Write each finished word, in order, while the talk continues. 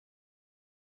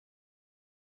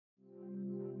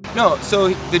No, so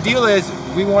the deal is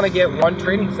we want to get one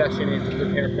training session in to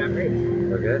prepare for that race.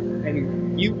 Okay.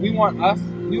 And we want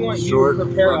Short, you to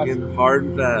prepare fucking us. hard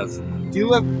and fast. You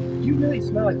really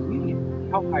smell like weed.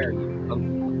 How high are you?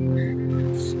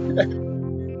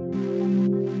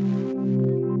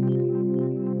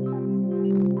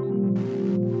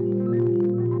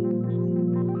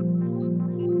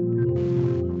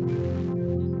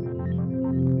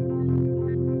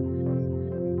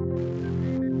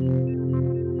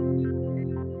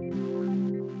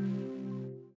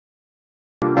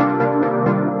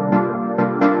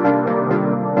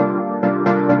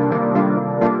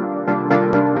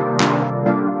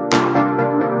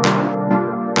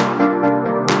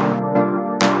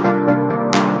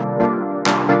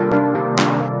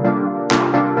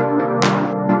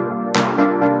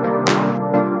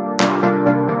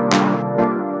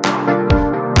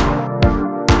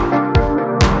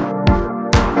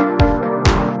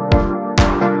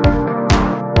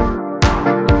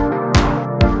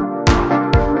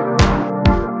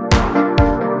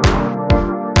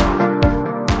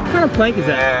 What kind of plank is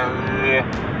that?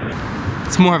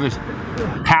 It's more of a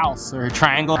house or a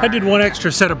triangle. I did one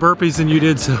extra set of burpees than you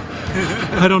did, so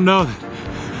I don't know.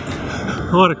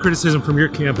 A lot of criticism from your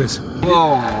campus.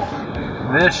 Whoa.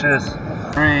 Vicious.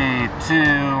 3, 2,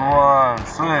 1,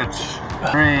 switch.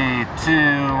 3,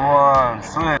 2, 1,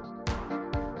 switch.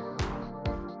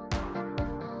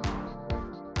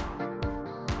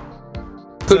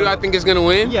 Who do I think is gonna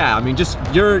win? Yeah, I mean, just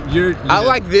you're I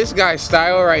like this guy's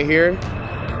style right here.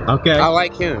 okay. I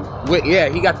like him. Yeah,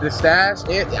 he got the stash.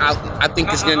 I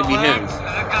think it's gonna be him.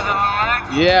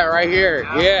 Yeah, right here.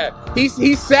 Yeah,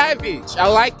 he's savage. I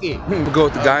like it. We'll go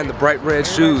with the guy in the bright red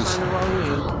shoes.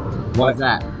 What's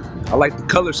that? I like the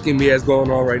color scheme he has going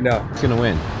on right now. Who's gonna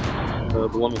win? The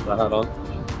one with the hat on.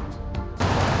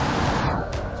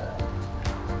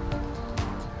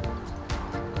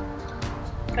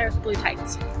 Guy with blue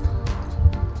tights.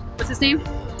 What's his name?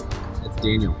 It's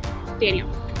Daniel. Daniel.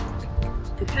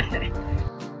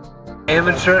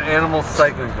 Amateur Animal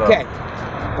Cycling Club. Okay.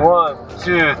 1,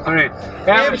 2, 3.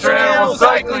 Amateur Animal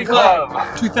Cycling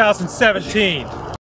Club. 2017.